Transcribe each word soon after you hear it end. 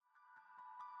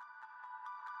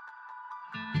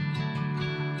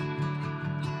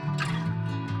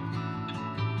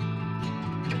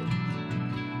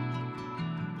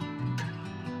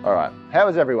All right. How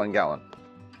is everyone going?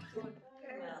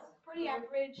 Pretty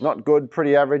average. Not good,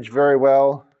 pretty average, very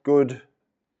well, good.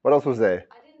 What else was there?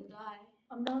 I didn't die.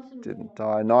 I'm nice and Didn't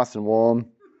warm. die, nice and warm.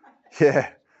 Yeah.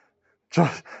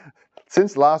 Just,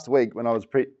 since last week when I was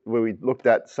where we looked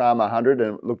at Psalm 100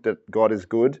 and looked at God is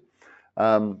good,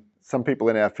 some people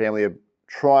in our family are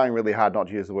trying really hard not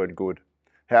to use the word good.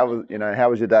 How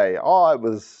was your day? Oh, it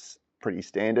was pretty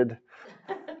standard.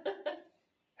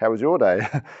 How was your day?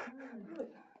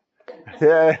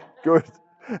 Yeah, good.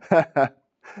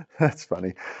 That's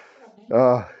funny.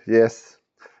 Oh, yes.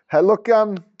 Hey, look,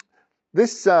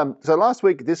 so last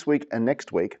week, this week, and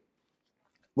next week,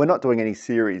 we're not doing any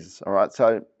series, all right?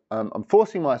 So I'm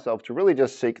forcing myself to really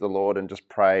just seek the Lord and just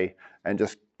pray and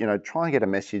just, try and get a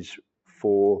message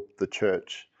for the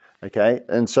church, okay?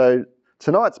 And so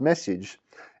tonight's message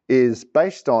is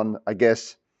based on, I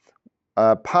guess,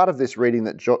 part of this reading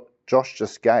that Josh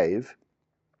just gave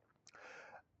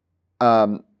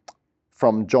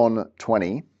from John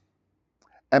 20.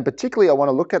 And particularly, I want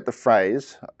to look at the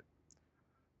phrase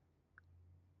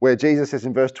where Jesus says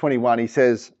in verse 21, he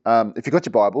says, if you've got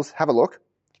your Bibles, have a look.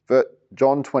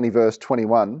 John 20, verse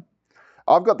 21.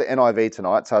 I've got the NIV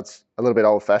tonight, so it's a little bit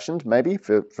old-fashioned, maybe,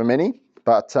 for many.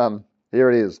 But here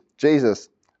it is. Jesus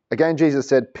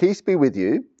said, "Peace be with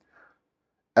you.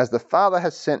 As the Father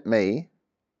has sent me,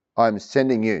 I'm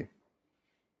sending you."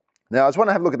 Now, I just want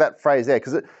to have a look at that phrase there,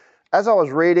 because as I was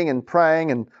reading and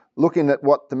praying and looking at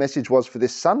what the message was for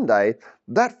this Sunday,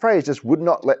 that phrase just would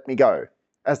not let me go.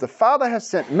 As the Father has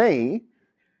sent me,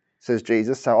 says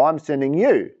Jesus, so I'm sending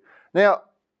you. Now,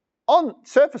 on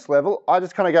surface level, I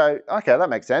just kind of go, okay, that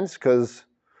makes sense, because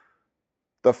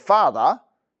the Father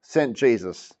sent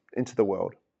Jesus into the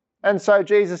world. And so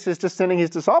Jesus is just sending his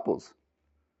disciples.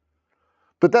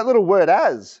 But that little word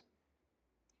 "as"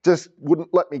 just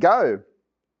wouldn't let me go.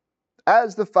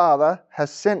 As the Father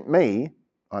has sent me,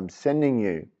 I'm sending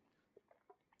you.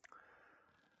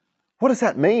 What does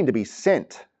that mean, to be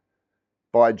sent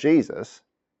by Jesus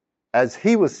as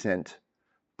he was sent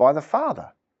by the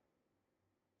Father?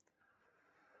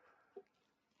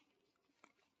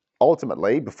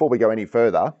 Ultimately, before we go any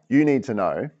further, you need to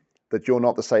know that you're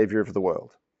not the Saviour of the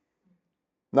world.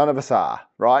 None of us are,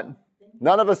 right?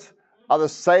 None of us are the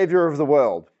Saviour of the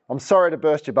world. I'm sorry to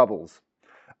burst your bubbles.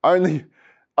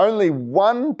 Only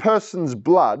one person's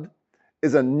blood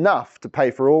is enough to pay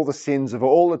for all the sins of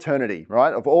all eternity,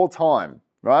 right? Of all time,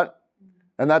 right?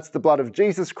 And that's the blood of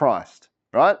Jesus Christ,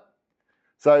 right?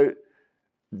 So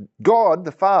God,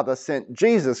 the Father, sent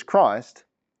Jesus Christ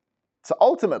to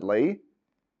ultimately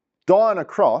die on a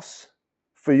cross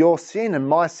for your sin and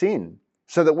my sin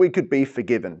so that we could be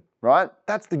forgiven, right?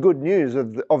 That's the good news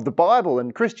of the Bible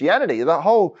and Christianity. The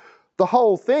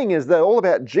whole thing is all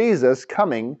about Jesus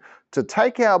coming to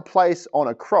take our place on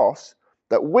a cross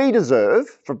that we deserve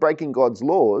for breaking God's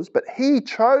laws, but he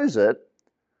chose it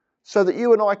so that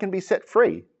you and I can be set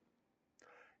free.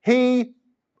 I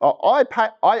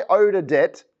owed a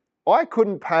debt I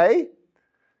couldn't pay,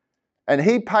 and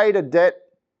he paid a debt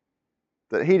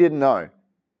that he didn't know.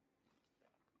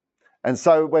 And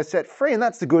so we're set free, and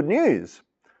that's the good news.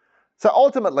 So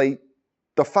ultimately,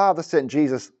 the Father sent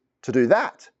Jesus to do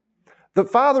that.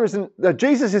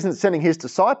 Jesus isn't sending his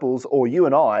disciples or you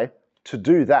and I to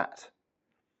do that.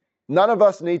 None of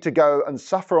us need to go and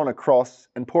suffer on a cross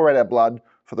and pour out our blood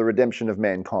for the redemption of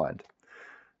mankind.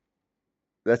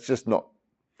 That's just not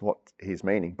what he's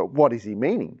meaning. But what is he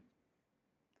meaning?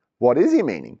 What is he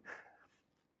meaning?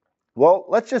 Well,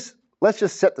 let's just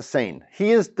set the scene.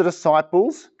 Here's the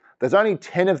disciples. There's only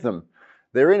 10 of them.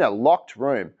 They're in a locked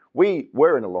room. We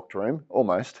were in a locked room,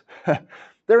 almost.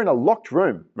 They're in a locked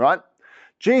room, right?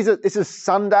 This is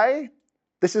Sunday.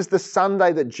 This is the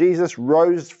Sunday that Jesus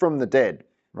rose from the dead,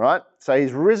 right? So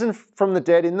he's risen from the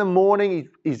dead in the morning.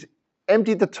 He's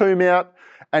emptied the tomb out,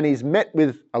 and he's met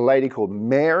with a lady called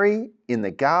Mary in the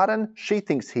garden. She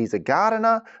thinks he's a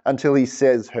gardener until he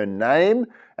says her name,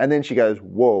 and then she goes,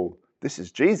 whoa, this is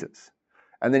Jesus.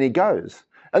 And then he goes.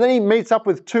 And then he meets up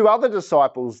with 2 other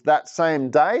disciples that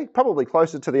same day, probably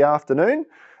closer to the afternoon,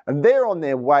 and they're on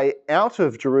their way out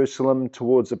of Jerusalem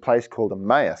towards a place called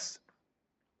Emmaus.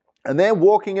 And they're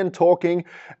walking and talking,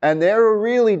 and they're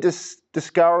really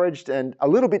discouraged and a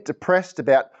little bit depressed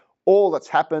about all that's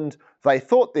happened. They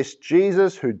thought this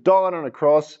Jesus who died on a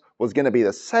cross was going to be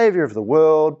the Saviour of the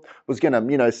world, was going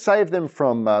to, save them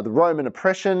from the Roman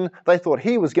oppression. They thought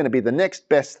he was going to be the next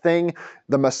best thing,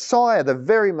 the Messiah, the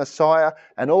very Messiah,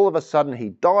 and all of a sudden he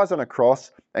dies on a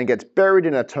cross and gets buried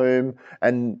in a tomb,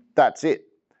 and that's it.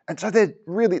 And so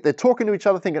they're talking to each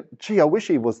other thinking, gee, I wish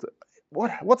he was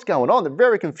what's going on? They're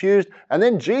very confused. And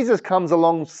then Jesus comes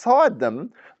alongside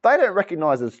them. They don't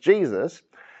recognize it's Jesus.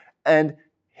 And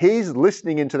he's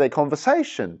listening into their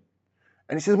conversation.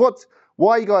 And he says,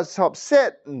 why are you guys so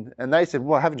upset? And they said,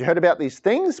 well, haven't you heard about these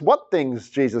things? What things?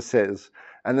 Jesus says.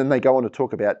 And then they go on to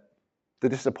talk about the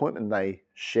disappointment they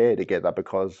share together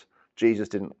because Jesus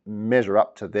didn't measure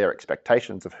up to their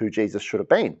expectations of who Jesus should have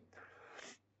been.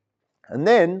 And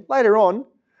then later on,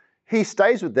 he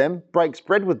stays with them, breaks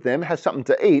bread with them, has something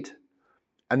to eat,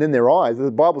 and then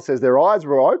the Bible says their eyes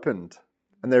were opened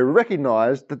and they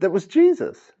recognized that was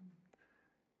Jesus.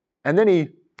 And then he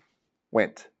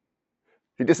went.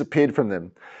 He disappeared from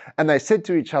them. And they said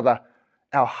to each other,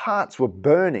 our hearts were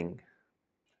burning.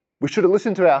 We should have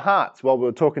listened to our hearts while we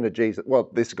were talking to Jesus. Well,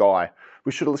 this guy.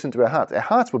 We should have listened to our hearts. Our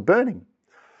hearts were burning.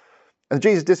 And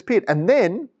Jesus disappeared. And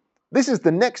then, this is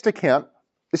the next account.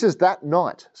 This is that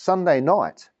night, Sunday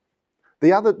night.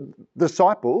 The other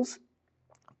disciples,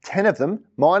 10 of them,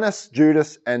 minus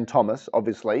Judas and Thomas,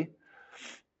 obviously,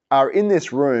 are in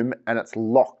this room and it's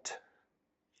locked.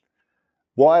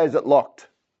 Why is it locked?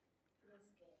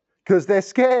 Because they're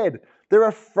scared. They're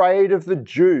afraid of the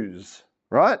Jews,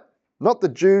 right? Not the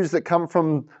Jews that come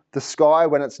from the sky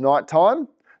when it's nighttime.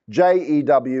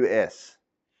 Jews,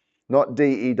 not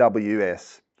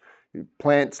Dews.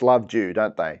 Plants love Jew,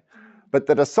 don't they? But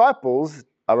the disciples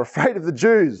are afraid of the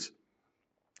Jews.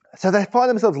 So they find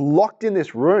themselves locked in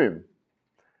this room.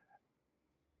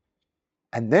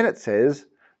 And then it says,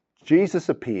 Jesus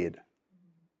appeared.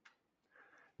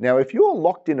 Now, if you're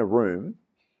locked in a room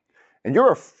and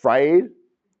you're afraid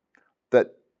that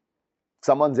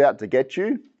someone's out to get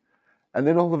you, and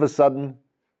then all of a sudden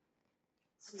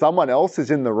someone else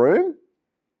is in the room,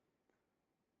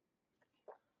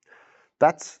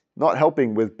 that's not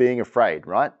helping with being afraid,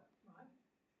 right?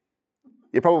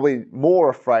 You're probably more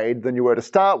afraid than you were to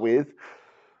start with.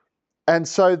 And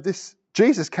so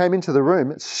Jesus came into the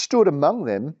room, stood among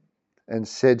them and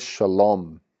said,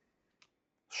 Shalom.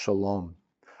 Shalom.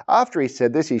 After he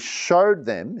said this, he showed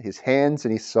them his hands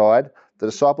and his side. The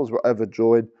disciples were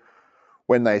overjoyed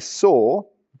when they saw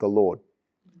the Lord.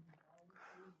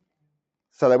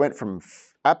 So they went from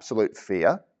absolute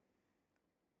fear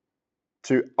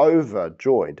to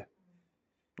overjoyed.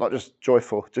 Not just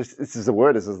joyful, just this is the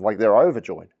word, is like they're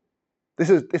overjoyed. This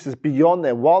is beyond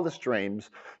their wildest dreams.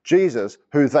 Jesus,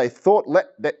 who they thought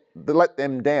let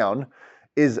them down,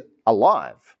 is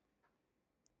alive.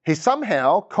 He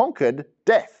somehow conquered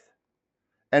death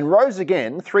and rose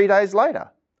again 3 days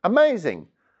later. Amazing.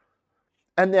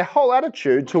 And their whole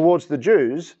attitude towards the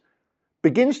Jews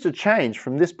begins to change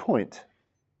from this point.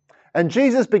 And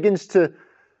Jesus begins to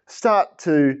start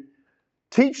to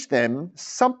teach them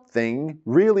something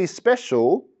really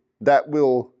special that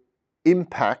will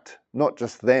impact not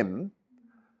just them,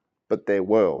 but their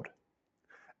world.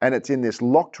 And it's in this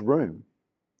locked room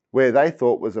where they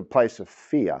thought was a place of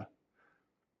fear,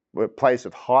 a place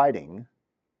of hiding.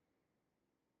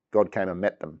 God came and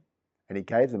met them, and he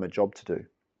gave them a job to do.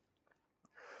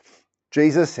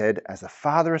 Jesus said, as the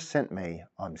Father has sent me,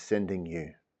 I'm sending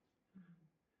you.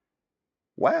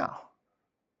 Wow.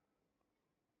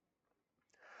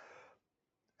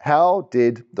 How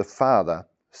did the Father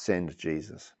send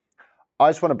Jesus? I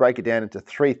just want to break it down into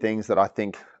 3 things that I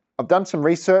think. I've done some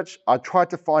research. I tried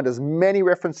to find as many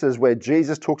references where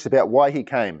Jesus talks about why he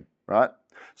came, right?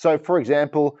 So, for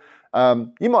example,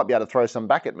 you might be able to throw some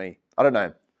back at me. I don't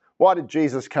know. Why did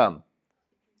Jesus come?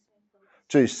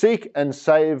 To seek and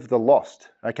save the lost,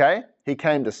 okay? He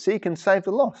came to seek and save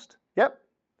the lost. Yep,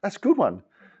 that's a good one.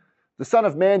 The Son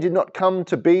of Man did not come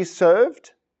to be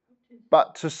served,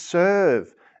 but to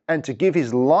serve and to give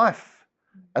his life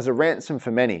as a ransom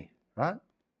for many, right?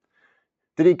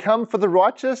 Did he come for the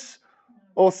righteous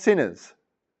or sinners?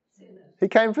 He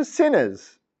came for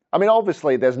sinners. I mean,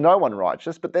 obviously there's no one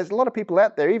righteous, but there's a lot of people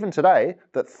out there even today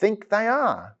that think they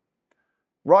are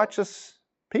righteous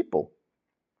people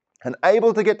and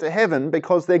able to get to heaven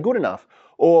because they're good enough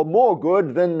or more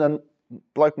good than the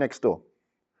bloke next door.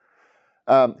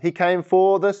 He came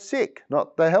for the sick,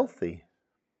 not the healthy.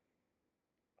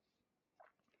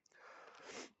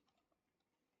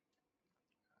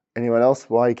 Anyone else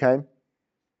why he came?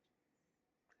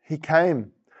 He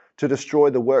came to destroy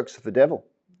the works of the devil.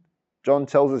 John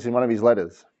tells us in one of his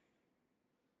letters.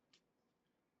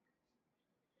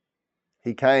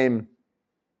 He came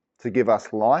to give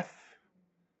us life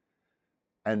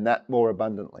and that more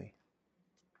abundantly.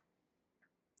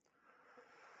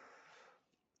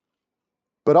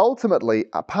 But ultimately,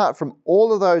 apart from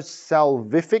all of those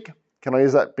salvific, can I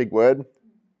use that big word?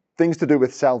 Things to do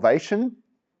with salvation,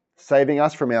 saving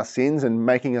us from our sins and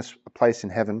making us a place in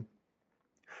heaven.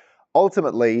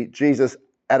 ultimately, Jesus,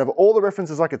 out of all the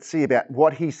references I could see about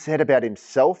what he said about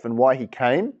himself and why he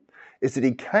came, is that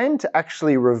he came to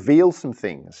actually reveal some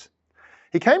things.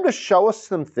 He came to show us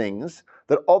some things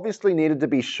that obviously needed to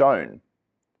be shown.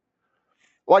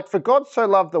 Like, for God so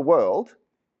loved the world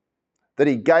that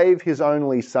he gave his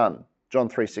only son, John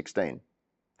 3:16.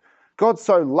 God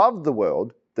so loved the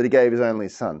world that he gave his only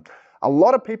son. A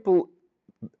lot of people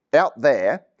out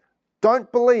there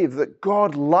don't believe that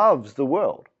God loves the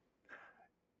world.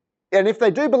 And if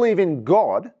they do believe in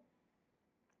God,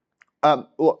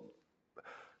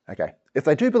 if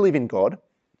they do believe in God,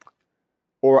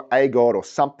 or a God or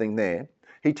something there,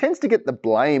 he tends to get the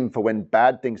blame for when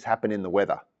bad things happen in the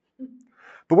weather.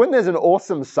 But when there's an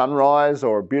awesome sunrise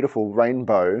or a beautiful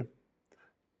rainbow,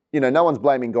 no one's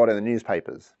blaming God in the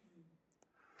newspapers.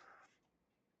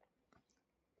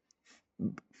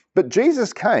 But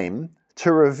Jesus came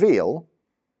to reveal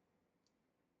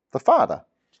the Father.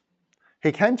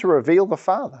 He came to reveal the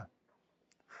Father.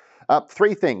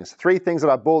 Three things that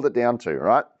I boiled it down to,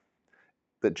 right?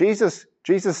 That Jesus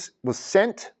was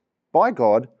sent by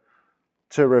God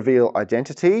to reveal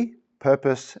identity,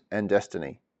 purpose, and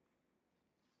destiny.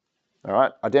 All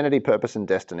right, identity, purpose, and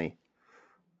destiny.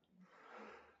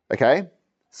 Okay,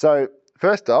 so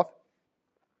first off,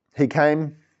 he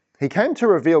came to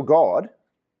reveal God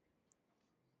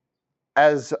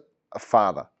as a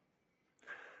father.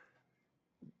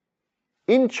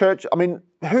 In church,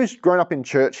 who's grown up in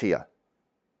church here?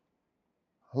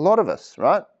 A lot of us,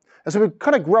 right? And so we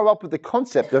kind of grow up with the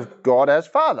concept of God as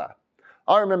Father.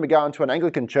 I remember going to an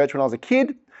Anglican church when I was a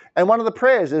kid, and one of the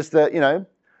prayers is that,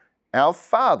 our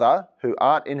Father who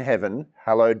art in heaven,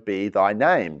 hallowed be thy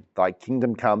name, thy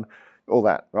kingdom come, all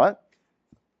that, right?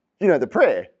 The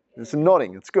prayer. There's some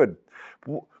nodding, it's good.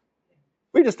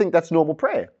 We just think that's normal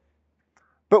prayer.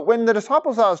 But when the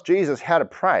disciples asked Jesus how to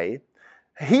pray,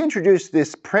 he introduced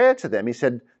this prayer to them. He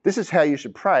said, this is how you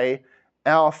should pray,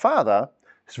 our Father.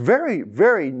 It's very,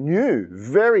 very new,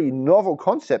 very novel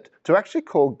concept to actually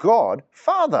call God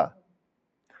Father.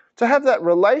 To have that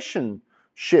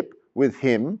relationship with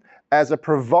him as a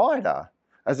provider,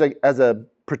 as a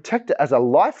protector, as a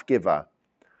life giver,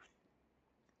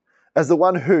 as the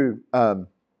one who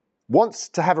wants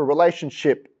to have a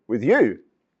relationship with you.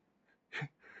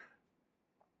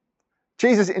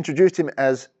 Jesus introduced him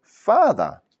as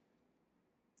Father.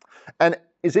 And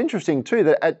it's interesting too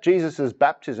that at Jesus'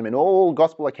 baptism, in all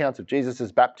gospel accounts of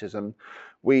Jesus' baptism,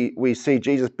 we see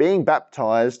Jesus being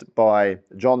baptized by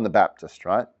John the Baptist,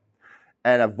 right?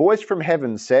 And a voice from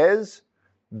heaven says,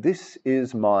 "This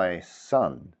is my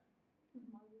son."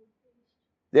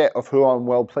 Yeah, of who I'm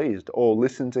well pleased, or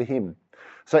listen to him.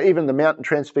 So even the Mountain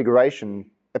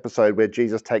Transfiguration episode where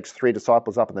Jesus takes 3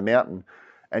 disciples up on the mountain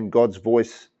and God's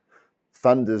voice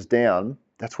thunders down,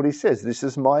 that's what he says, "This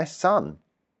is my son."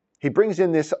 He brings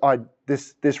in this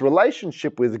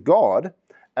relationship with God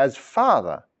as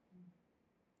Father.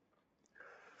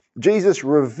 Jesus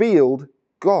revealed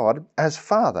God as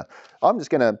Father. I'm just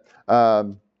going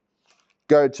to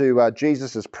go to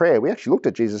Jesus' prayer. We actually looked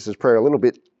at Jesus' prayer a little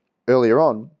bit earlier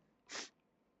on.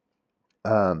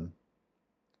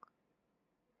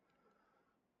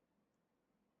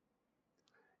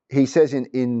 He says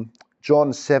in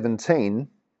John 17,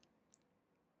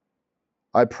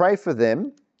 "I pray for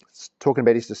them," talking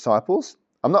about his disciples,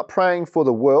 "I'm not praying for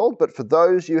the world, but for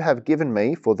those you have given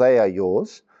me, for they are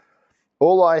yours.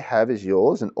 All I have is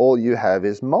yours, and all you have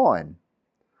is mine.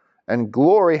 And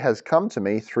glory has come to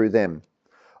me through them.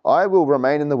 I will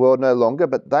remain in the world no longer,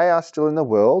 but they are still in the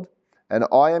world, and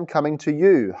I am coming to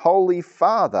you. Holy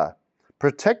Father,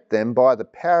 protect them by the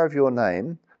power of your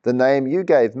name, the name you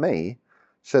gave me,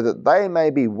 so that they may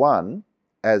be one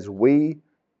as we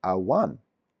are one.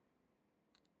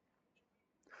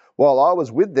 While I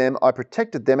was with them, I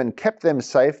protected them and kept them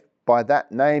safe by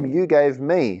that name you gave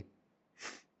me."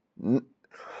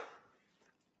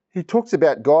 He talks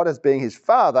about God as being his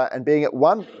Father and being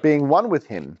one with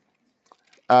him.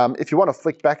 If you want to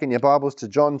flick back in your Bibles to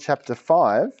John chapter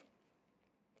 5.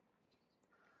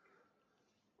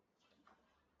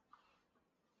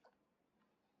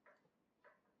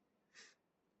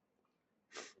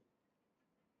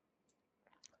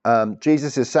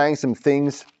 Jesus is saying some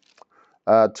things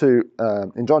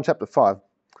in John chapter 5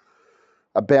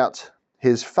 about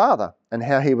his Father and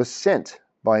how he was sent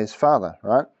by his Father,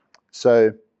 right?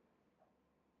 So,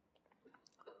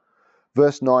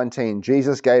 verse 19,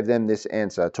 Jesus gave them this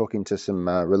answer, talking to some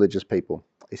religious people.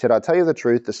 He said, "I tell you the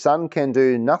truth, the Son can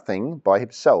do nothing by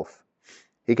himself.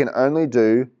 He can only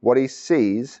do what he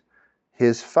sees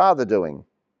his Father doing.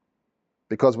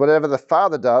 Because whatever the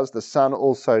Father does, the Son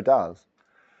also does."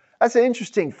 That's an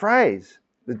interesting phrase.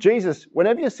 Jesus,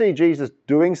 whenever you see Jesus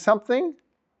doing something,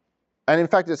 and in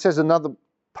fact it says another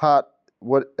part,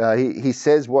 what he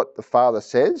says what the Father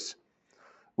says.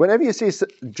 Whenever you see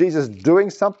Jesus doing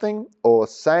something or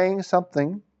saying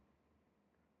something,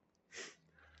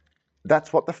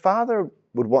 that's what the Father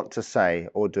would want to say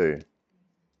or do.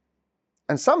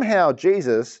 And somehow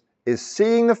Jesus is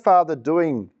seeing the Father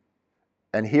doing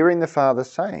and hearing the Father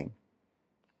saying.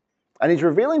 And he's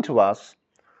revealing to us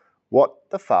what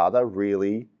the Father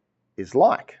really is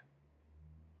like.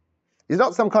 He's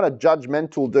not some kind of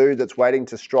judgmental dude that's waiting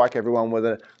to strike everyone with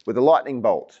a lightning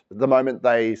bolt the moment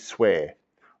they swear,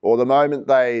 or the moment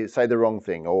they say the wrong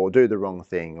thing, or do the wrong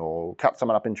thing, or cut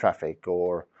someone up in traffic,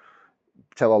 or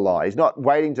tell a lie. He's not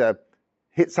waiting to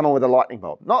hit someone with a lightning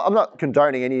bolt. I'm not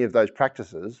condoning any of those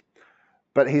practices,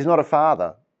 but he's not a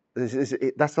father.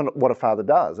 That's not what a father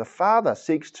does. A father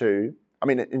seeks to,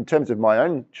 in terms of my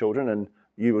own children, and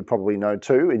you would probably know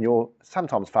too,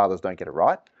 sometimes fathers don't get it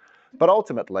right, but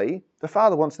ultimately the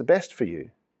father wants the best for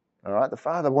you. All right, the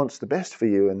father wants the best for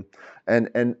you,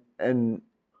 and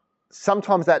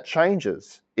sometimes that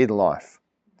changes in life.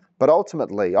 But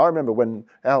ultimately, I remember when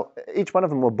each one of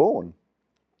them were born,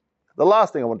 the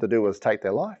last thing I wanted to do was take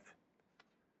their life.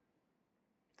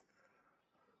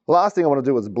 The last thing I want to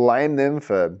do was blame them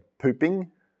for pooping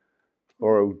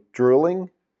or drooling.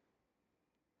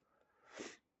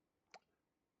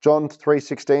 John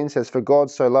 3:16 says, "For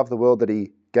God so loved the world that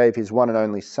he gave his one and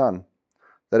only Son,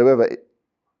 that whoever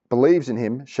believes in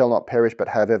him shall not perish but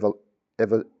have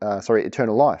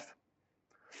eternal life.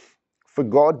 For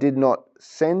God did not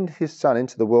send his Son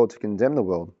into the world to condemn the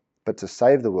world, but to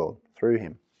save the world through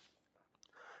him."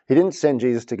 He didn't send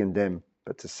Jesus to condemn,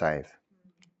 but to save.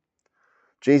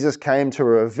 Jesus came to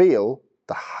reveal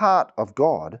the heart of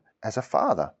God as a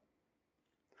father.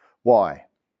 Why?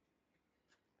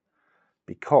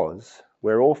 Because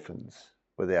we're orphans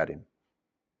without him.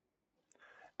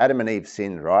 Adam and Eve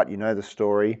sinned, right? You know the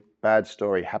story. Bad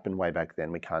story, happened way back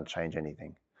then. We can't change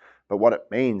anything. But what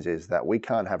it means is that we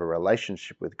can't have a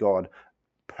relationship with God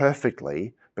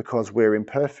perfectly because we're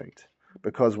imperfect,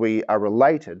 because we are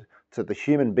related to the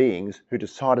human beings who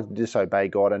decided to disobey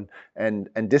God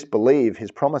and disbelieve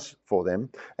his promise for them.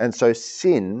 And so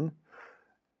sin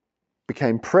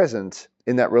became present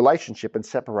in that relationship and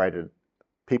separated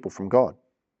people from God.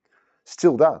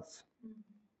 Still does.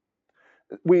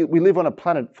 We live on a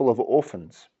planet full of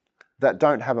orphans that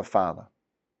don't have a father,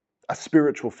 a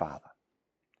spiritual father.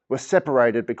 We're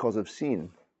separated because of sin.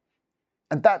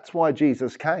 And that's why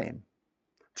Jesus came,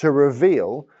 to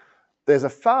reveal there's a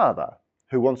father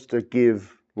who wants to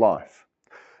give life.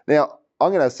 Now,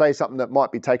 I'm going to say something that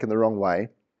might be taken the wrong way,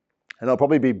 and I'll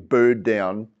probably be booed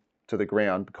down to the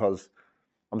ground because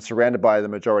I'm surrounded by the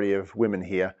majority of women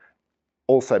here,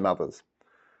 also mothers.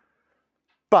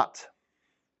 But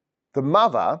the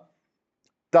mother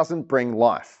doesn't bring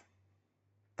life.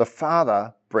 The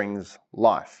father brings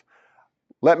life.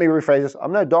 Let me rephrase this.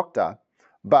 I'm no doctor,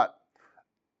 but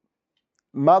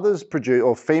mothers produce,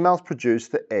 or females produce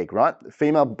the egg, right? The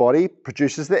female body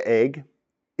produces the egg.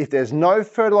 If there's no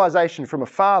fertilization from a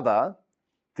father,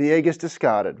 the egg is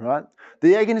discarded, right?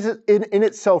 The egg in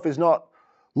itself is not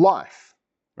life,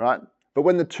 right? But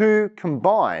when the two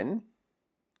combine,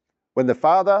 when the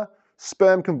father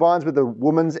sperm combines with the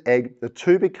woman's egg, the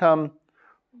two become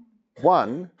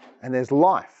one and there's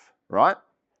life, right?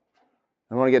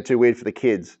 I don't want to get too weird for the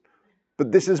kids,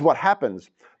 but this is what happens.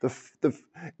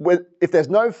 If there's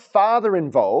no father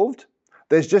involved,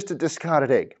 there's just a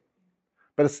discarded egg.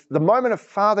 But it's the moment a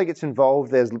father gets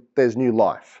involved, there's new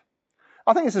life.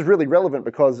 I think this is really relevant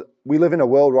because we live in a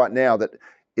world right now that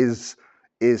is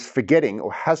forgetting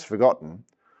or has forgotten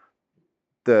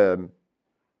the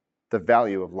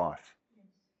value of life.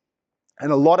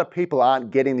 And a lot of people aren't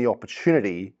getting the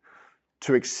opportunity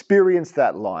to experience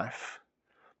that life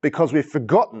because we've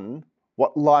forgotten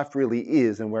what life really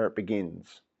is and where it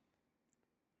begins.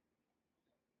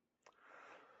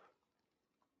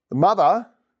 The mother,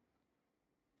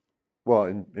 well,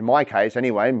 in my case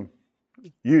anyway,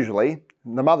 usually,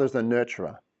 the mother's the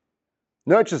nurturer.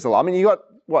 Nurtures a lot. I mean, you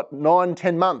got, 9,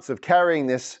 10 months of carrying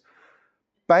this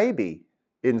baby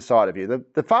inside of you.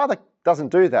 The father doesn't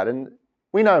do that, and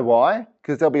we know why,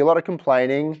 because there'll be a lot of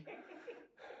complaining.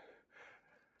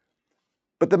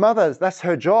 But the mother, that's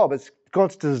her job. It's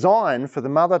God's design for the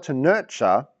mother to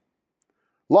nurture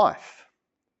life.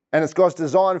 And it's God's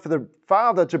design for the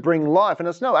father to bring life. And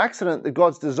it's no accident that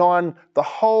God's designed the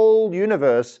whole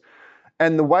universe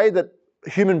and the way that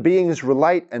human beings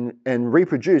relate and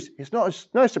reproduce. It's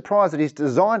no surprise that he's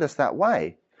designed us that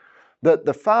way. That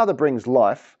the father brings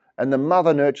life and the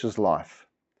mother nurtures life.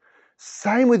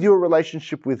 Same with your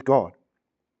relationship with God.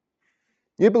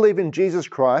 you believe in Jesus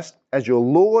Christ as your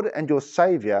Lord and your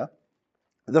Saviour,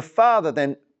 the Father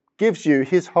then gives you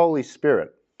his Holy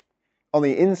Spirit on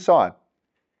the inside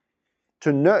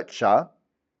to nurture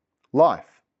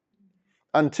life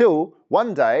until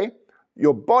one day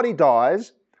your body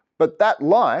dies, but that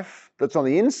life that's on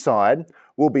the inside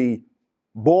will be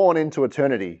born into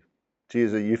eternity, to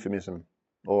use a euphemism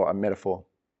or a metaphor.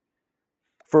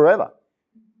 Forever.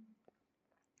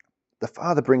 The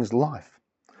Father brings life.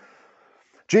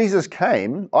 Jesus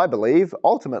came, I believe,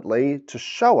 ultimately to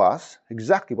show us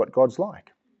exactly what God's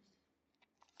like.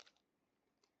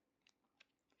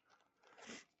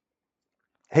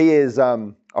 He is,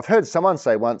 I've heard someone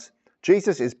say once,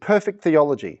 Jesus is perfect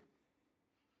theology.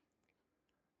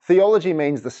 Theology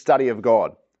means the study of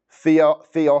God.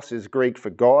 Theos is Greek for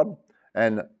God,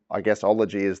 and I guess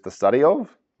ology is the study of.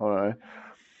 I don't know.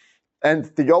 And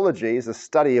theology is the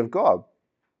study of God.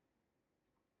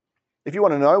 If you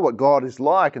want to know what God is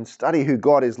like and study who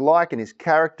God is like and his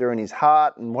character and his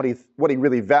heart and what he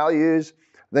really values,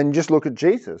 then just look at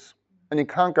Jesus and you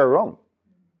can't go wrong.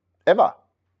 Ever.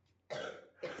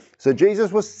 So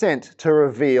Jesus was sent to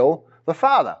reveal the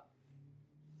Father.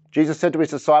 Jesus said to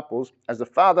his disciples, as the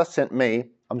Father sent me,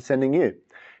 I'm sending you.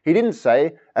 He didn't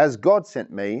say, as God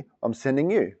sent me, I'm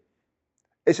sending you.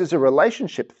 This is a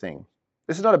relationship thing.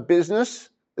 This is not a business.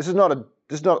 This is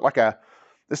not like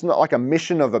a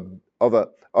mission of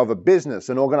a business,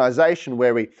 an organization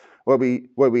where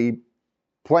we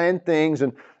plan things,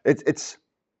 and it's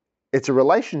a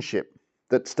relationship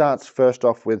that starts first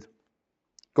off with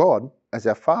God as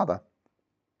our Father.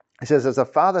 He says, as the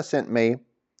Father sent me,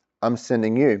 I'm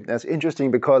sending you. Now it's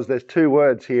interesting because there's two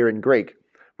words here in Greek,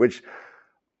 which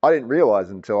I didn't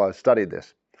realize until I studied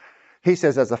this. He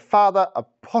says, as the Father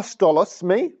apostolos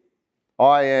me,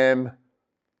 I am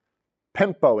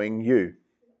pempoing you.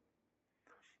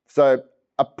 So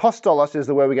apostolos is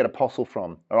the word we get apostle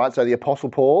from. All right. So the Apostle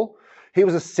Paul, he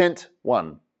was a sent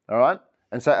one. All right.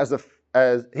 And so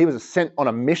as he was sent on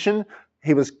a mission,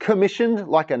 he was commissioned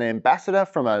like an ambassador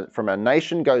from a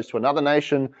nation goes to another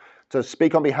nation to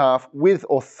speak on behalf with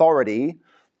authority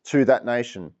to that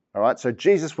nation. All right. So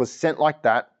Jesus was sent like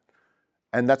that.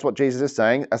 And that's what Jesus is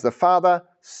saying. As the Father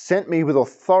sent me with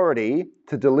authority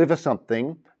to deliver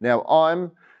something, now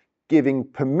I'm giving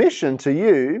permission to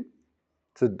you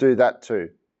to do that too.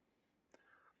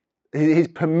 He's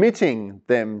permitting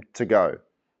them to go.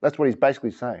 That's what he's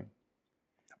basically saying.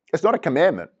 It's not a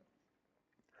commandment.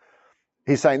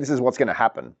 He's saying this is what's going to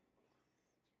happen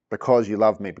because you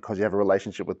love me, because you have a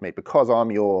relationship with me, because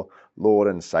I'm your Lord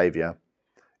and Saviour.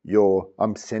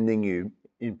 I'm sending you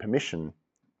in permission.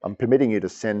 I'm permitting you to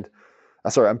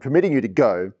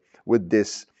go with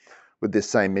this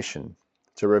same mission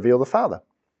to reveal the Father,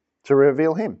 to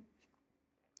reveal him.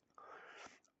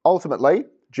 Ultimately,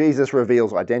 Jesus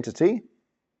reveals identity,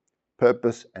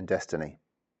 purpose, and destiny,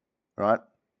 right?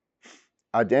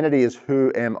 Identity is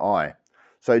who am I?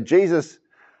 So Jesus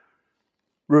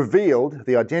revealed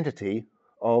the identity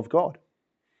of God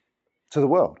to the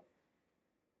world.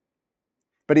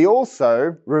 But he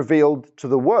also revealed to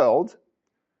the world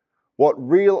what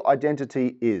real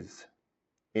identity is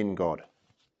in God.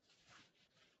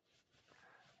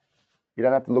 You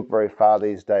don't have to look very far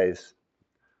these days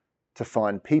to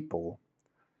find people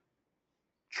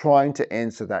trying to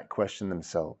answer that question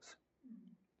themselves.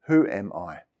 Who am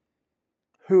I?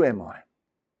 Who am I?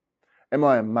 Am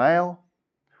I a male?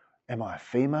 Am I a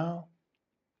female?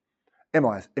 Am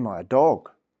I a dog?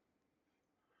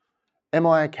 Am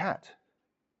I a cat?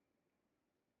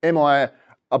 Am I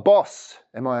a boss?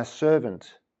 Am I a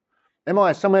servant? Am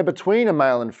I somewhere between a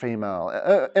male and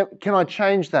female? Can I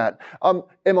change that? Am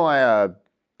I a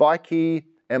bikie?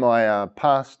 Am I a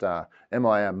pastor? Am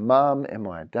I a mum? Am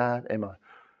I a dad? Am I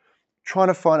trying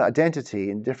to find identity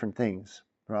in different things,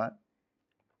 right?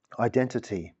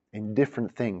 Identity in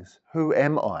different things. Who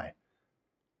am I?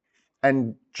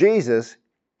 And Jesus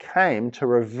came to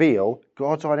reveal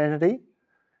God's identity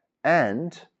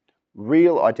and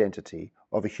real identity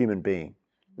of a human being.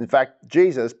 In fact,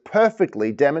 Jesus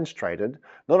perfectly demonstrated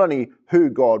not only who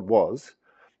God was,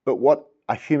 but what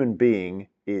a human being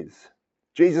is.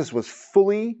 Jesus was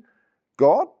fully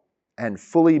God and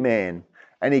fully man,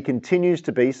 and he continues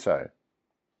to be so.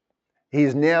 He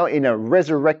is now in a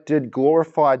resurrected,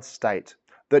 glorified state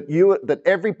that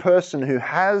every person who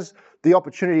has the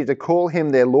opportunity to call him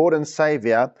their Lord and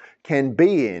Saviour can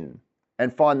be in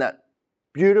and find that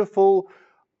beautiful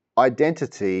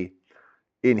identity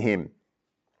in him.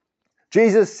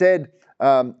 Jesus said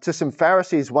to some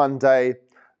Pharisees one day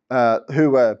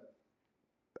who were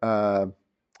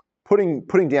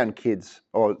putting down kids,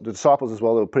 or the disciples as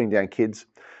well, they were putting down kids,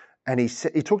 And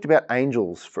he talked about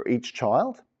angels for each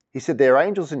child. He said there are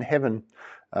angels in heaven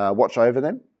watch over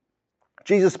them.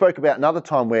 Jesus spoke about another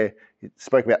time where he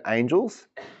spoke about angels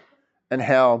and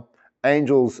how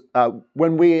angels,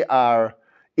 when we are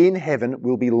in heaven,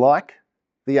 will be like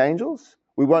the angels.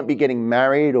 We won't be getting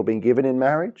married or being given in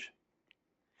marriage.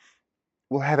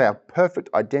 We'll have our perfect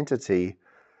identity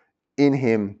in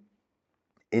him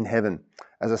in heaven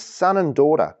as a son and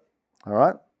daughter, all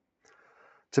right?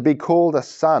 To be called a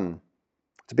son,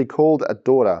 to be called a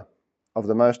daughter of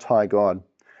the Most High God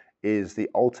is the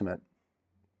ultimate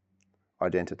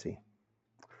identity.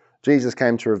 Jesus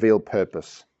came to reveal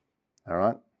purpose, all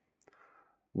right?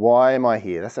 Why am I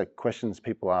here? That's the questions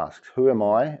people ask. Who am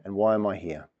I and why am I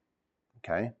here?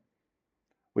 Okay?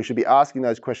 We should be asking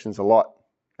those questions a lot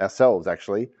ourselves,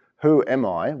 actually. Who am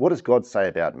I? What does God say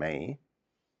about me?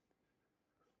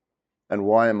 And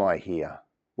why am I here?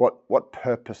 What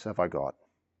purpose have I got?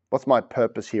 What's my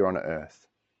purpose here on earth?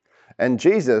 And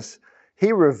Jesus,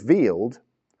 he revealed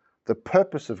the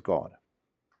purpose of God.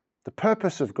 The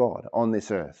purpose of God on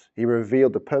this earth. He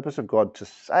revealed the purpose of God to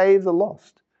save the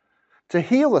lost, to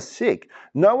heal the sick.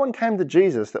 No one came to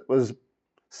Jesus that was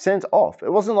sent off.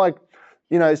 It wasn't like,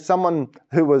 someone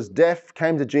who was deaf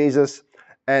came to Jesus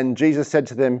and Jesus said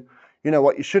to them, you know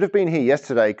what, you should have been here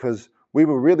yesterday because we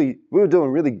were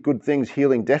doing really good things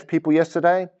healing deaf people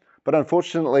yesterday, but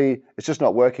unfortunately it's just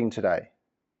not working today.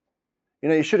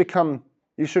 You should have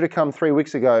come 3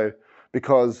 weeks ago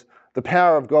because the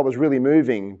power of God was really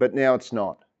moving, but now it's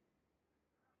not.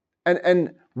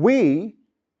 And we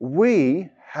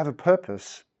have a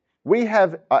purpose. We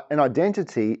have an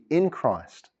identity in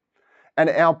Christ. And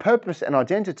our purpose and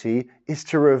identity is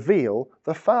to reveal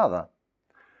the Father.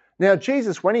 Now,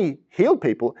 Jesus, when he healed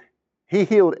people, he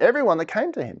healed everyone that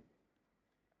came to him.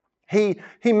 He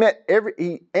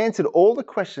answered all the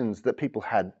questions that people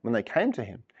had when they came to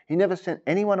him. He never sent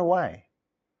anyone away.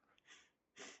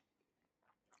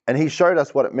 And he showed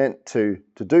us what it meant to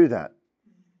do that.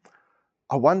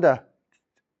 I wonder,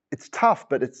 it's tough,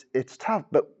 but it's tough,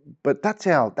 but that's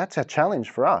our challenge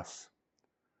for us.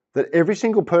 That every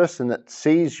single person that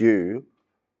sees you,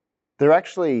 they're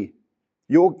actually,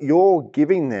 you're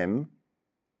giving them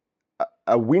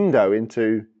a window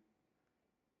into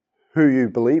who you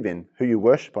believe in, who you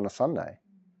worship on a Sunday.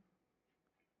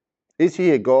 Is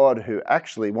he a God who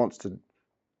actually wants to,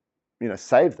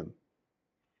 save them?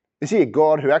 Is he a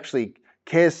God who actually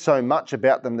cares so much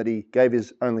about them that he gave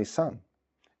his only son?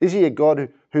 Is he a God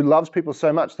who loves people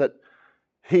so much that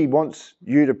he wants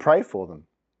you to pray for them?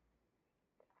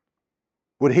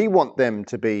 Would he want them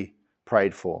to be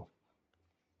prayed for?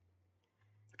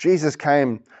 Jesus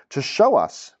came to show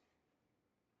us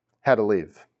how to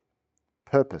live.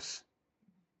 Purpose.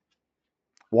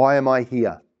 Why am I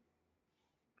here?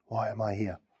 Why am I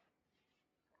here?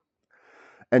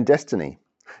 And destiny.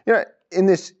 In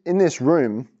this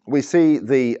room, we see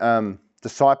the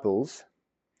disciples.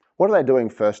 What are they doing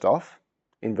first off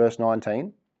in verse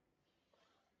 19?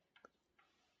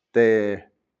 They're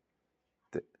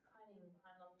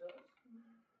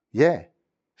together.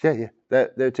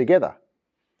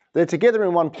 They're together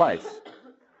in one place.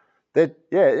 They're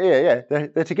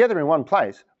together in one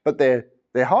place, but they're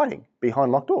hiding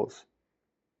behind locked doors.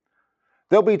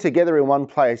 They'll be together in one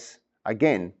place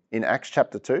again in Acts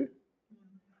chapter 2.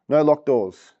 No locked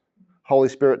doors. Holy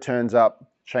Spirit turns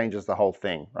up, changes the whole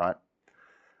thing, right?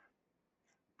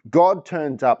 God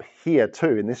turns up here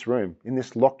too, in this room, in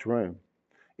this locked room,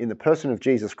 in the person of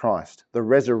Jesus Christ, the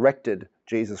resurrected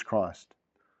Jesus Christ,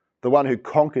 the one who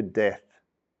conquered death,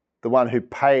 the one who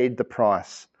paid the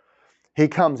price. He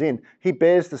comes in, he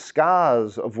bears the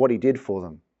scars of what he did for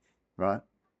them, right?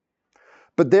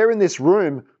 But they're in this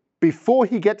room before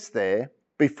he gets there,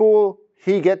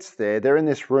 they're in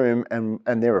this room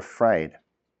and they're afraid.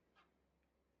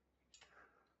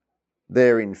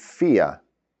 They're in fear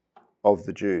of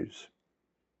the Jews.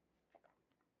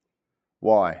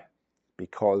 Why?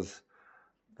 Because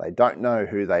they don't know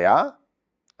who they are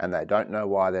and they don't know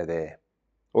why they're there.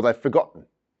 Or they've forgotten.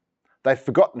 They've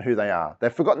forgotten who they are.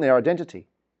 They've forgotten their identity.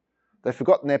 They've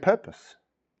forgotten their purpose.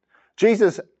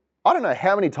 Jesus, I don't know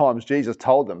how many times Jesus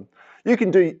told them. You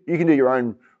can do your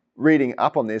own reading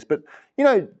up on this, but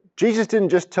Jesus didn't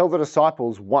just tell the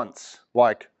disciples once,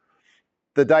 like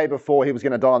the day before he was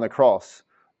going to die on the cross.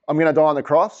 I'm going to die on the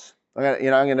cross. I'm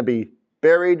going to be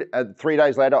buried, and 3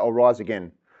 days later I'll rise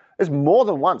again. There's more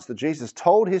than once that Jesus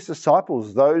told his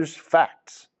disciples those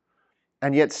facts,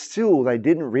 and yet still they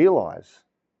didn't realize.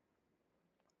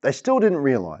 They still didn't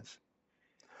realize.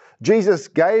 Jesus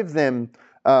gave them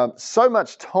so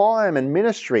much time and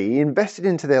ministry. He invested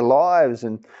into their lives,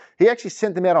 and he actually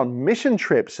sent them out on mission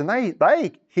trips, and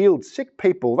they healed sick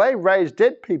people, they raised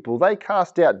dead people, they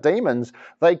cast out demons,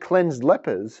 they cleansed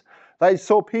lepers. They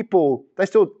saw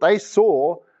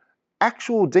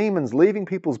actual demons leaving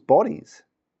people's bodies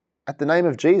at the name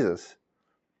of Jesus,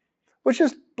 which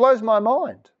just blows my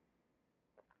mind.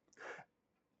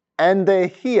 And they're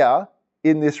here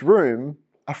in this room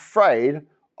afraid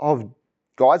of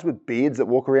guys with beards that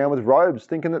walk around with robes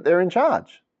thinking that they're in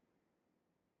charge.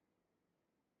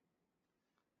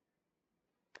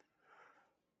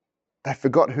 They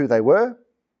forgot who they were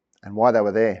and why they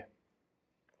were there.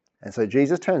 And so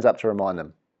Jesus turns up to remind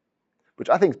them, which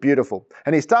I think is beautiful.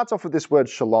 And he starts off with this word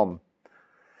shalom.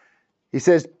 He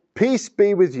says, peace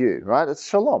be with you, right? It's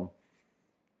shalom.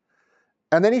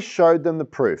 And then he showed them the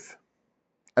proof.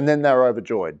 And then they were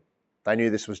overjoyed. They knew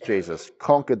this was Jesus,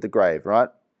 conquered the grave, right?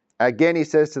 Again, he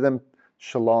says to them,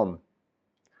 shalom.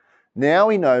 Now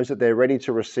he knows that they're ready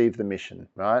to receive the mission,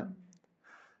 right?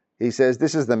 He says,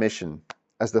 this is the mission.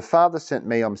 As the Father sent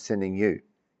me, I'm sending you.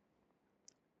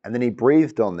 And then he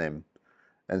breathed on them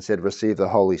and said, receive the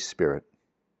Holy Spirit.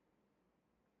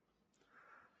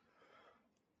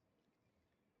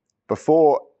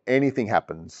 Before anything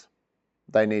happens,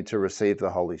 they need to receive the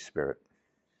Holy Spirit.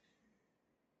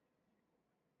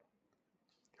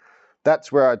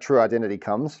 That's where our true identity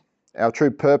comes. Our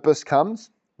true purpose comes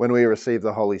when we receive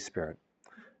the Holy Spirit.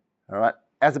 All right?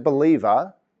 As a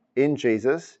believer in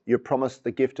Jesus, you're promised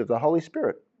the gift of the Holy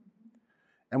Spirit.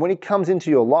 And when he comes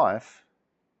into your life,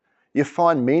 you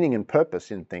find meaning and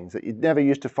purpose in things that you never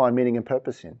used to find meaning and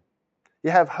purpose in.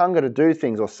 You have hunger to do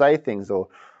things or say things or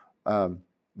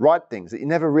write things that you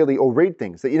never really, or read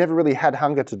things that you never really had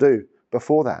hunger to do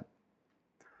before that.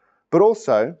 But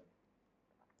also,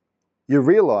 you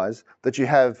realize that you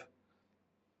have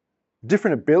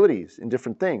different abilities in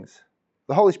different things.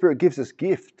 The Holy Spirit gives us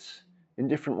gifts in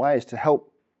different ways to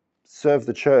help serve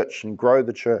the church and grow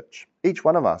the church. Each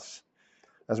one of us,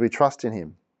 as we trust in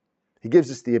him. He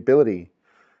gives us the ability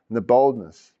and the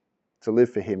boldness to live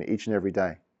for him each and every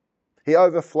day. He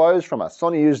overflows from us.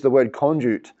 Sonia used the word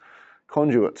conduit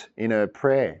in her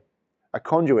prayer. A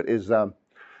conduit is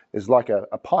like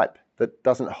a pipe that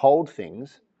doesn't hold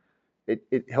things.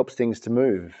 It helps things to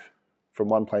move from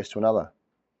one place to another.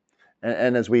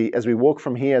 And as we walk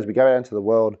from here, as we go out into the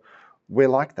world, we're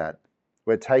like that.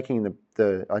 We're taking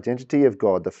the identity of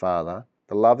God the Father,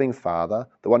 the loving Father,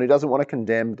 the one who doesn't want to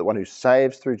condemn, the one who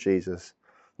saves through Jesus,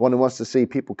 the one who wants to see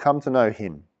people come to know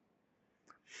him.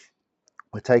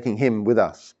 We're taking him with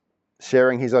us,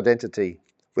 sharing his identity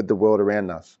with the world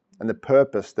around us and the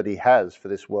purpose that he has for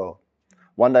this world.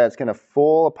 One day it's going to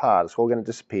fall apart. It's all going to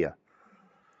disappear.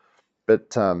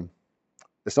 But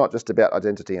it's not just about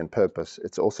identity and purpose.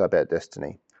 It's also about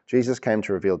destiny. Jesus came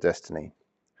to reveal destiny.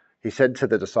 He said to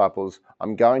the disciples,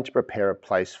 I'm going to prepare a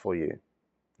place for you,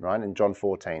 right? In John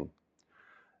 14.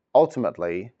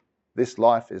 Ultimately, this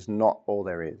life is not all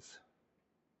there is.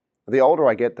 The older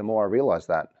I get, the more I realize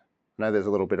that. I know there's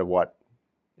a little bit of white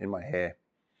in my hair.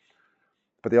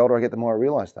 But the older I get, the more I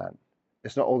realize that.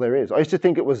 It's not all there is. I used to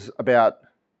think it was about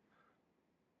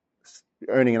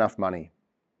earning enough money,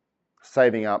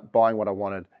 saving up, buying what I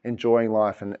wanted, enjoying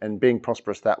life and being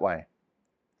prosperous that way.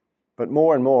 But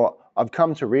more and more, I've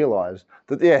come to realize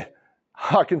that, yeah,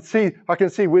 I can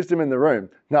see wisdom in the room.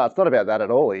 No, it's not about that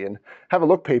at all, Ian. Have a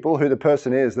look, people, who the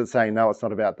person is that's saying, no, it's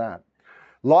not about that.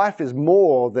 Life is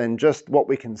more than just what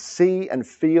we can see and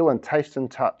feel and taste and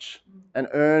touch and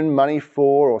earn money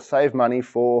for or save money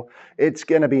for. It's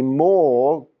going to be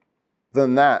more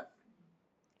than that.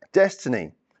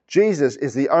 Destiny. Jesus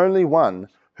is the only one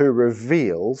who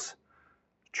reveals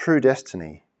true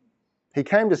destiny. He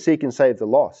came to seek and save the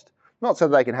lost, not so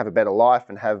that they can have a better life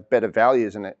and have better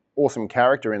values and an awesome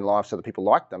character in life so that people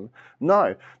like them.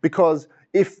 No, because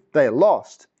if they're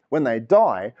lost, when they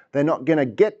die, they're not going to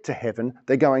get to heaven,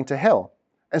 they're going to hell.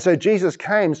 And so Jesus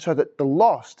came so that the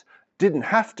lost didn't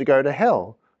have to go to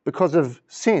hell because of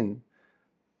sin.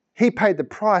 He paid the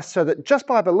price so that just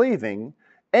by believing,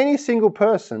 any single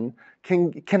person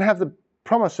can have the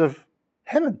promise of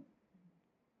heaven,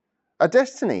 a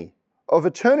destiny of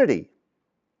eternity.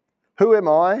 Who am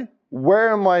I?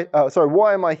 Why am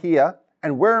I here?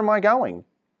 And where am I going?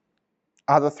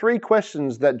 Are the three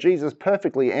questions that Jesus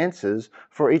perfectly answers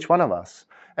for each one of us.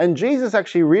 And Jesus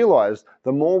actually realized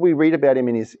the more we read about him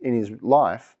in his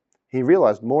life, he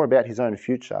realized more about his own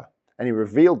future. And he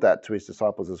revealed that to his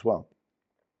disciples as well.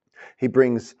 He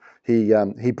brings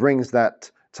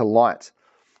that to light.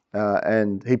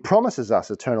 And he promises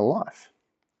us eternal life,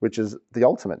 which is the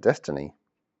ultimate destiny.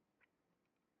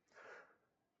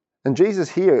 And Jesus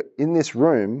here in this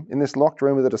room, in this locked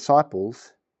room with the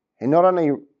disciples, he not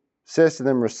only says to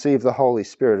them, receive the Holy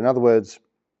Spirit. In other words,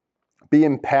 be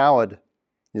empowered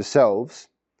yourselves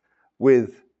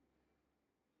with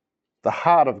the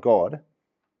heart of God.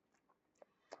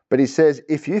 But he says,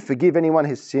 if you forgive anyone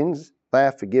his sins, they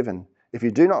are forgiven. If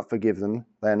you do not forgive them,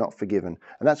 they are not forgiven.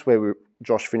 And that's where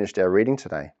Josh finished our reading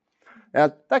today.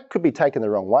 Now, that could be taken the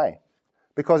wrong way.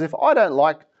 Because if I don't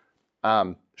like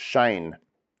Shane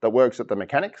that works at the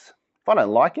mechanics, if I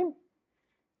don't like him,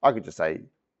 I could just say,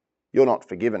 you're not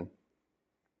forgiven.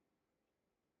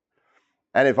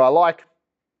 And if I like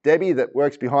Debbie that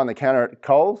works behind the counter at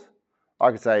Coles,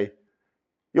 I could say,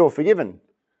 you're forgiven.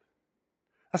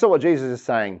 That's not what Jesus is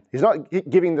saying. He's not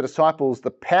giving the disciples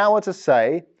the power to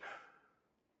say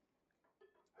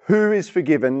who is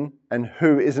forgiven and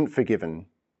who isn't forgiven.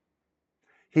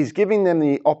 He's giving them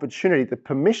the opportunity, the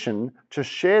permission to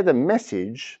share the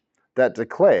message that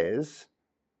declares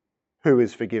who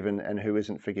is forgiven and who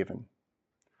isn't forgiven.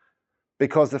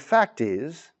 Because the fact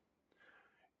is,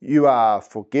 you are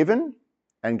forgiven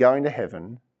and going to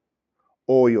heaven,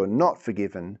 or you're not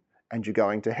forgiven and you're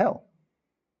going to hell.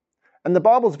 And the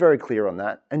Bible's very clear on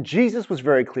that, and Jesus was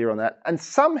very clear on that, and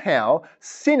somehow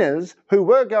sinners who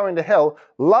were going to hell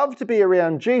loved to be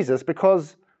around Jesus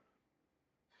because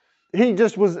he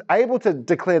just was able to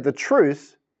declare the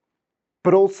truth,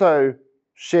 but also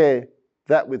share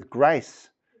that with grace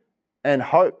and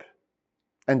hope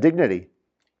and dignity.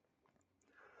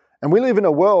 And we live in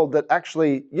a world that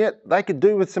actually, they could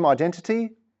do with some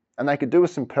identity and they could do with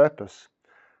some purpose.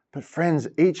 But friends,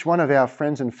 each one of our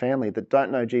friends and family that don't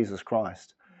know Jesus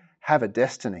Christ have a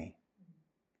destiny.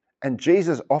 And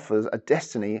Jesus offers a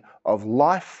destiny of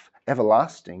life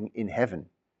everlasting in heaven.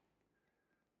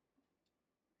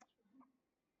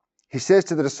 He says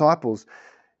to the disciples,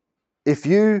 if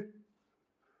you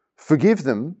forgive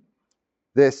them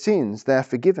their sins, they are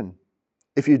forgiven.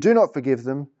 If you do not forgive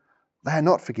them, they are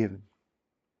not forgiven.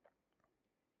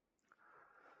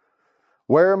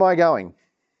 Where am I going?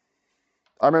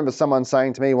 I remember someone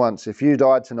saying to me once, if you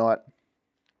died tonight,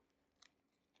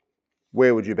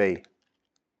 where would you be?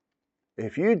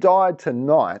 If you died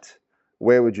tonight,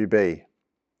 where would you be?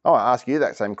 I want to ask you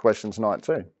that same question tonight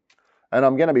too. And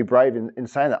I'm going to be brave in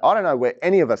saying that. I don't know where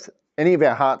any of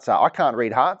our hearts are. I can't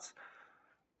read hearts.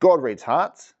 God reads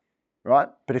hearts, right?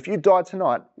 But if you died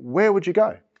tonight, where would you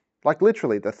go? Like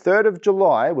literally, the 3rd of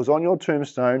July was on your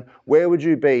tombstone. Where would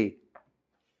you be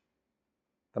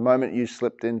the moment you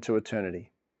slipped into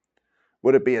eternity?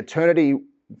 Would it be eternity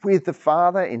with the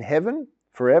Father in heaven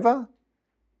forever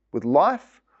with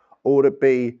life? Or would it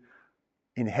be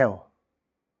in hell?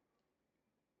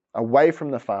 Away from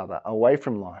the Father, away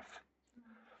from life.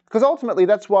 Because ultimately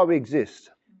that's why we exist.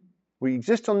 We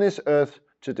exist on this earth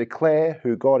to declare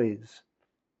who God is.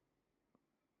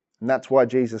 And that's why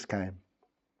Jesus came.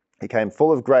 He came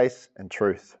full of grace and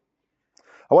truth.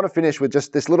 I want to finish with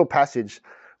just this little passage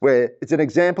where it's an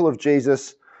example of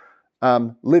Jesus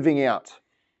living out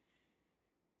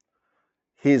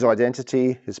his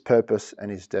identity, his purpose, and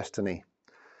his destiny.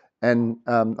 And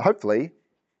hopefully,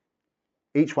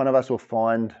 each one of us will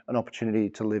find an opportunity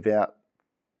to live out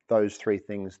those 3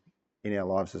 things in our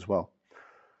lives as well.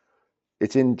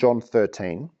 It's in John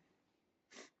 13.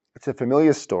 It's a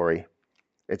familiar story.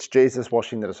 It's Jesus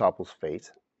washing the disciples'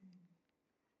 feet.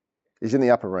 He's in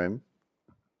the upper room.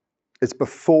 It's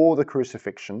before the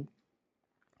crucifixion,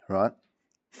 right?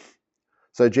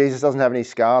 So Jesus doesn't have any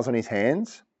scars on his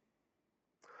hands.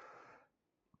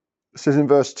 It says in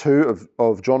verse 2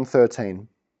 of John 13,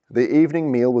 the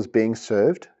evening meal was being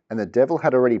served, and the devil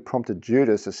had already prompted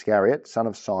Judas Iscariot, son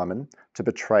of Simon, to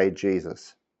betray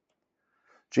Jesus.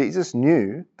 Jesus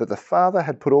knew that the Father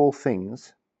had put all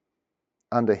things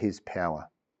under his power,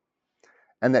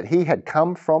 and that he had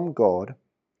come from God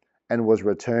and was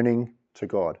returning to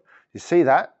God. You see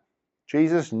that?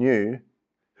 Jesus knew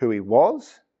who he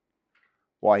was,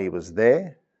 why he was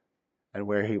there, and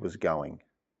where he was going.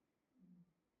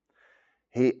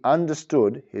 He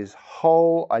understood his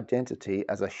whole identity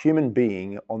as a human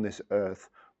being on this earth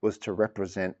was to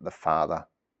represent the Father.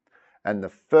 And the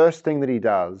first thing that he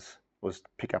does was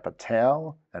pick up a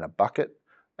towel and a bucket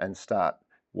and start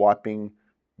wiping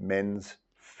men's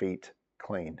feet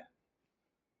clean.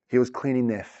 He was cleaning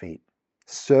their feet,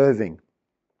 serving,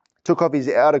 took off his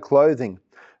outer clothing,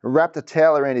 wrapped a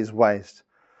towel around his waist.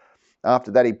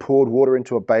 After that, he poured water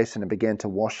into a basin and began to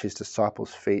wash his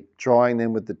disciples' feet, drying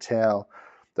them with the towel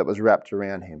that was wrapped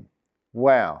around him.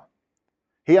 Wow.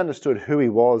 He understood who he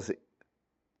was,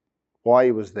 why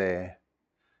he was there,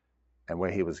 and where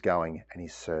he was going, and he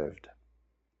served.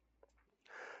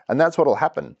 And that's what will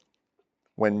happen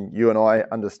when you and I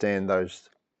understand those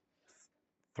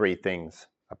three things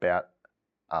about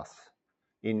us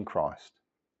in Christ,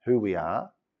 who we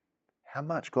are, how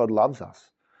much God loves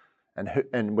us,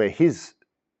 and we're He's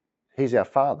our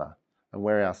Father, and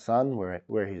we're our son,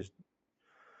 we're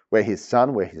His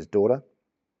son, we're His daughter.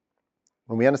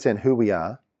 When we understand who we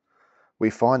are, we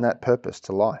find that purpose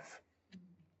to life,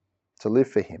 to live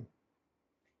for Him.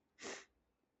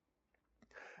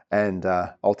 And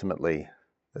ultimately,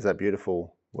 there's that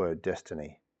beautiful word,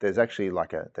 destiny. There's actually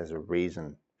there's a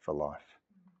reason for life.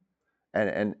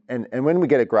 And when we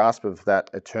get a grasp of that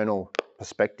eternal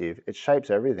perspective, it shapes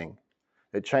everything.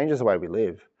 It changes the way we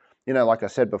live. You know, like I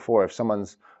said before, if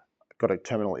someone's got a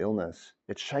terminal illness,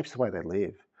 it shapes the way they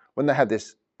live. When they have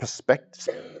this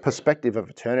perspective of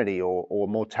eternity or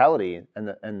mortality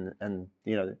and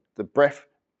you know, the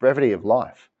brevity of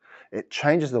life, it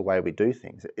changes the way we do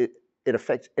things. It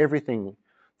affects everything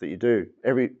that you do,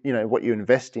 what you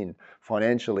invest in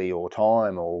financially or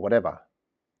time or whatever.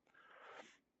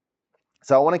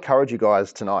 So I want to encourage you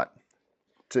guys tonight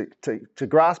to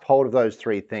grasp hold of those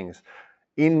three things.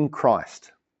 In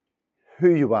Christ,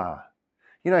 who you are.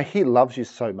 You know, He loves you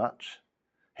so much.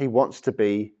 He wants to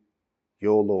be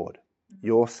your Lord,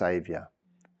 your Saviour,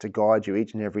 to guide you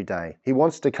each and every day. He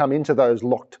wants to come into those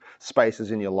locked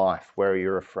spaces in your life where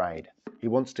you're afraid. He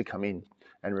wants to come in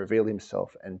and reveal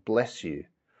Himself and bless you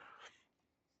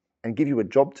and give you a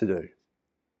job to do,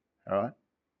 all right?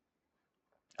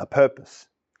 A purpose,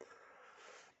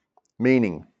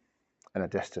 meaning, and a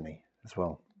destiny as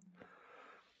well.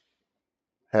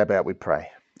 How about we pray?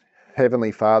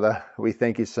 Heavenly Father, we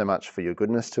thank You so much for Your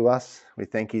goodness to us. We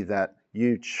thank You that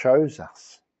You chose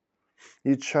us.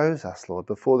 You chose us, Lord,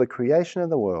 before the creation of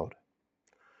the world.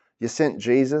 You sent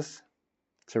Jesus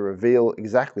to reveal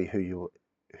exactly who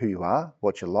you are,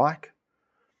 what you like,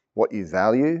 what you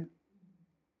value,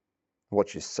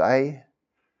 what you say,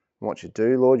 what you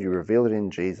do, Lord. You reveal it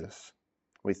in Jesus.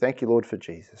 We thank You, Lord, for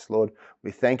Jesus. Lord,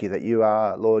 we thank You that You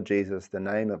are, Lord Jesus, the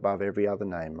name above every other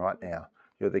name right now.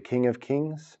 You're the King of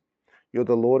Kings. You're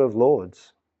the Lord of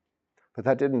Lords. But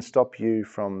that didn't stop You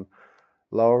from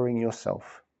lowering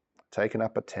Yourself, taking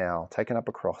up a towel, taking up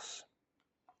a cross,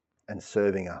 and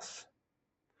serving us.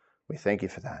 We thank You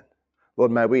for that.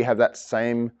 Lord, may we have that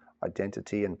same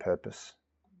identity and purpose.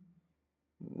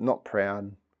 Not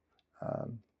proud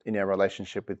in our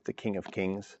relationship with the King of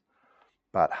Kings,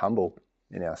 but humble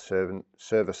in our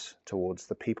service towards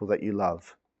the people that You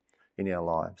love in our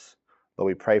lives. Lord,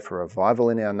 we pray for revival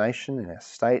in our nation, in our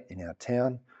state, in our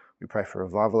town. We pray for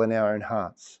revival in our own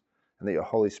hearts, and that Your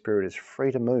Holy Spirit is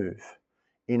free to move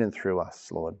in and through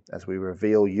us, Lord, as we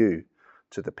reveal You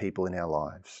to the people in our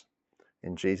lives.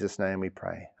 In Jesus' name we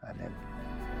pray. Amen.